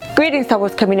Greetings, Star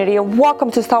Wars community, and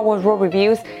welcome to Star Wars World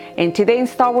Reviews. And today in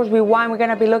Star Wars Rewind, we're going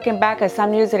to be looking back at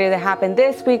some news that either happened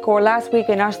this week or last week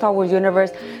in our Star Wars universe,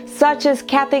 such as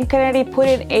Kathleen Kennedy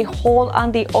putting a hold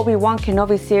on the Obi-Wan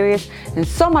Kenobi series, and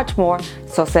so much more.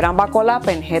 So sit down, buckle up,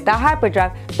 and hit that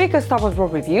hyperdrive because Star Wars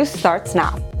World Reviews starts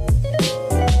now.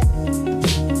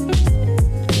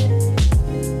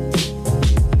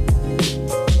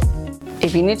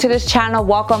 If you're new to this channel,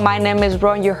 welcome. My name is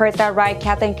Ron. You heard that right.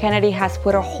 Kathleen Kennedy has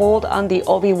put a hold on the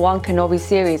Obi-Wan Kenobi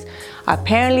series.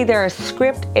 Apparently there are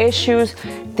script issues,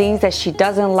 things that she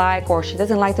doesn't like, or she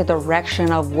doesn't like the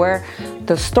direction of where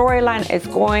the storyline is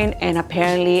going, and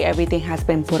apparently everything has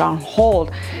been put on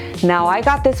hold. Now, I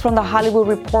got this from The Hollywood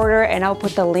Reporter, and I'll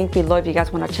put the link below if you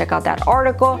guys want to check out that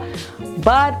article.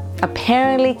 But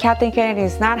apparently Kathleen Kennedy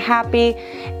is not happy,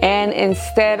 and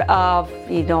instead of,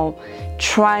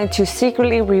 trying to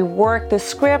secretly rework the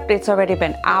script, it's already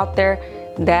been out there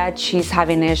that she's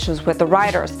having issues with the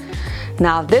writers.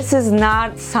 Now, this is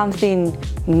not something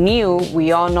new.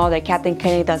 We all know that Kathleen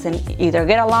Kennedy doesn't either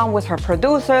get along with her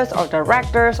producers or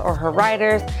directors or her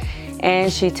writers,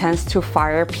 and she tends to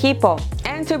fire people.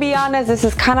 And to be honest, this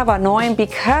is kind of annoying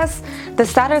because the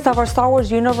status of our Star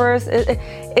Wars universe,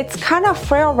 it's kind of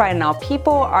frail right now.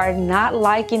 People are not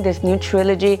liking this new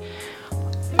trilogy.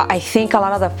 I think a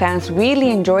lot of the fans really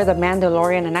enjoy The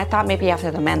Mandalorian, and I thought maybe after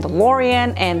The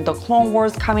Mandalorian and The Clone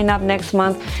Wars coming up next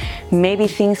month, maybe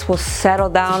things will settle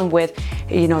down with,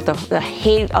 the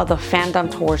hate of the fandom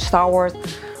towards Star Wars.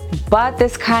 But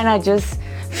this kind of just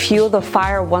fueled the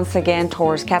fire once again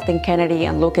towards Kathleen Kennedy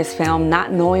and Lucasfilm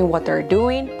not knowing what they're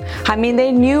doing. I mean,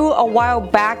 they knew a while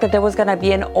back that there was gonna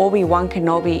be an Obi-Wan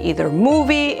Kenobi either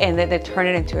movie, and then they turned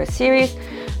it into a series.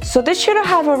 So they should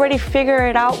have already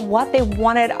figured out what they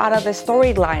wanted out of the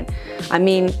storyline. I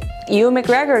mean, Ewan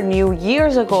McGregor knew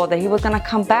years ago that he was gonna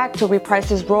come back to reprise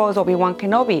his role as Obi-Wan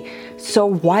Kenobi. So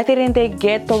why didn't they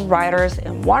get the writers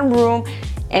in one room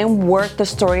and work the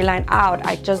storyline out?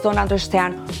 I just don't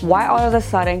understand why all of a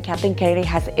sudden Kathleen Kennedy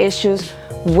has issues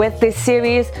with this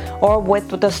series or with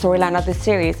the storyline of the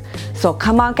series. So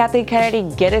come on, Kathleen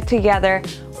Kennedy, get it together.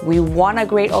 We want a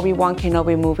great Obi-Wan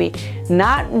Kenobi movie.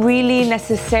 Not really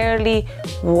necessarily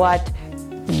what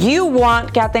you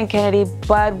want, Kathleen Kennedy,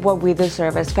 but what we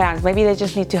deserve as fans. Maybe they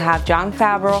just need to have Jon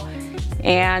Favreau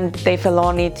and Dave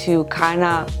Filoni to kind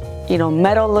of,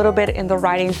 meddle a little bit in the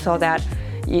writing so that,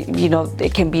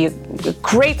 it can be a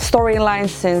great storyline,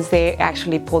 since they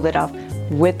actually pulled it off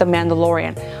with The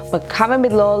Mandalorian. But comment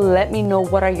below, let me know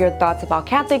what are your thoughts about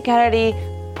Kathleen Kennedy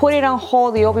putting on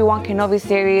hold the Obi-Wan Kenobi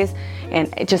series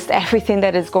and just everything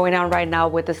that is going on right now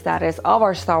with the status of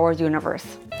our Star Wars universe.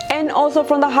 And also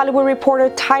from The Hollywood Reporter,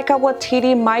 Taika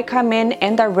Waititi might come in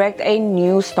and direct a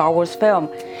new Star Wars film.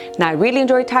 Now, I really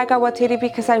enjoy Taika Waititi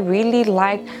because I really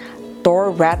like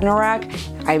Thor Ragnarok.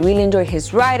 I really enjoy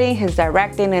his writing, his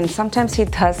directing, and sometimes he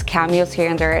does cameos here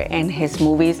and there in his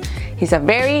movies. He's a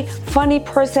very funny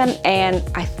person, and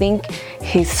I think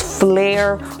his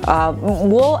flair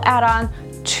will add on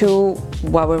to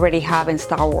what we already have in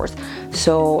Star Wars.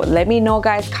 So let me know,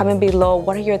 guys, comment below,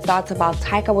 what are your thoughts about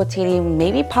Taika Waititi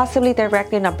maybe possibly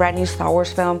directing a brand new Star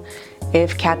Wars film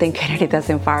if Kathleen Kennedy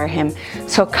doesn't fire him?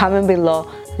 So comment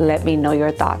below, let me know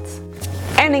your thoughts.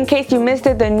 And in case you missed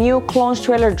it, the new Clones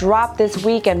trailer dropped this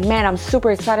week, and man, I'm super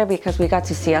excited because we got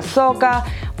to see Ahsoka,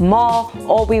 Maul,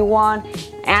 Obi-Wan,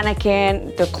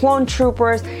 Anakin, the clone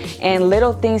troopers, and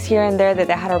little things here and there that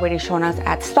they had already shown us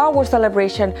at Star Wars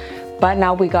Celebration. But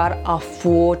now we got a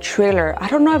full trailer. I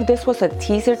don't know if this was a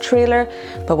teaser trailer,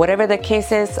 but whatever the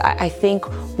case is, I think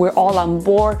we're all on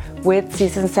board with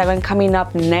season 7 coming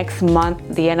up next month,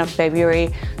 the end of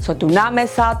February. So do not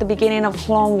miss out the beginning of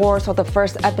Clone Wars or the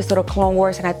first episode of Clone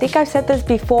Wars. And I think I've said this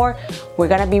before, we're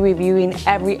gonna be reviewing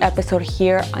every episode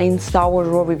here in Star Wars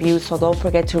World Reviews. So don't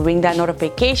forget to ring that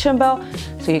notification bell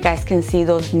so you guys can see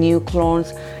those new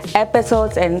Clones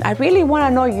episodes. And I really want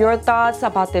to know your thoughts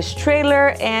about this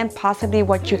trailer and possibly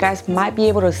what you guys might be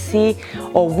able to see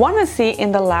or want to see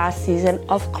in the last season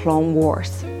of Clone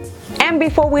Wars. And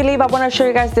before we leave, I want to show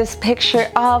you guys this picture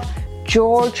of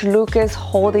George Lucas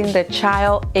holding the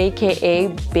child, aka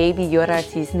Baby Yoda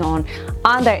as he's known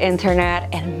on the internet.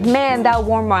 And man, that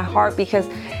warmed my heart because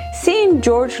seeing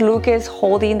George Lucas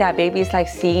holding that baby is like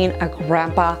seeing a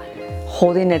grandpa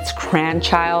holding its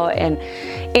grandchild. And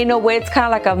in a way, it's kind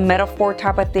of like a metaphor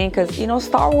type of thing because,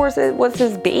 Star Wars was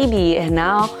his baby, and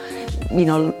now,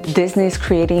 Disney's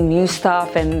creating new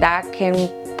stuff, and that can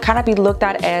kind of be looked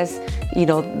at as,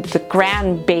 the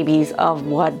grandbabies of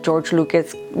what George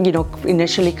Lucas,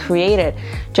 initially created.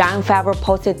 Jon Favreau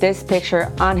posted this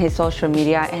picture on his social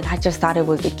media, and I just thought it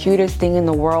was the cutest thing in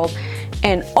the world.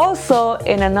 And also,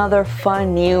 in another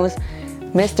fun news,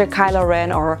 Mr. Kylo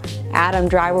Ren or Adam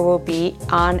Driver will be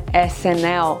on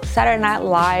SNL, Saturday Night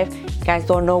Live. If you guys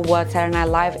don't know what Saturday Night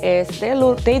Live is,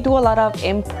 they do a lot of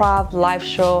improv live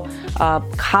show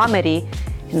comedy.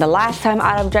 And the last time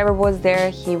Adam Driver was there,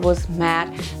 he was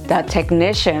Matt, the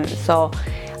technician. So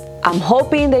I'm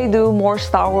hoping they do more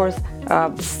Star Wars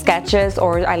sketches,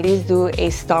 or at least do a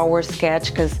Star Wars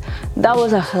sketch, because that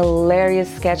was a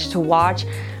hilarious sketch to watch.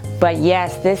 But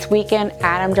yes, this weekend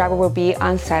Adam Driver will be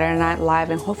on Saturday Night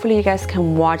Live, and hopefully you guys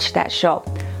can watch that show.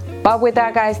 But with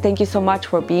that, guys, thank you so much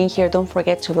for being here. Don't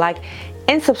forget to like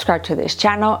and subscribe to this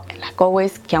channel. And like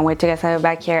always, can't wait to guys have you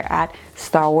back here at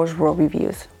Star Wars World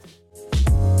Reviews.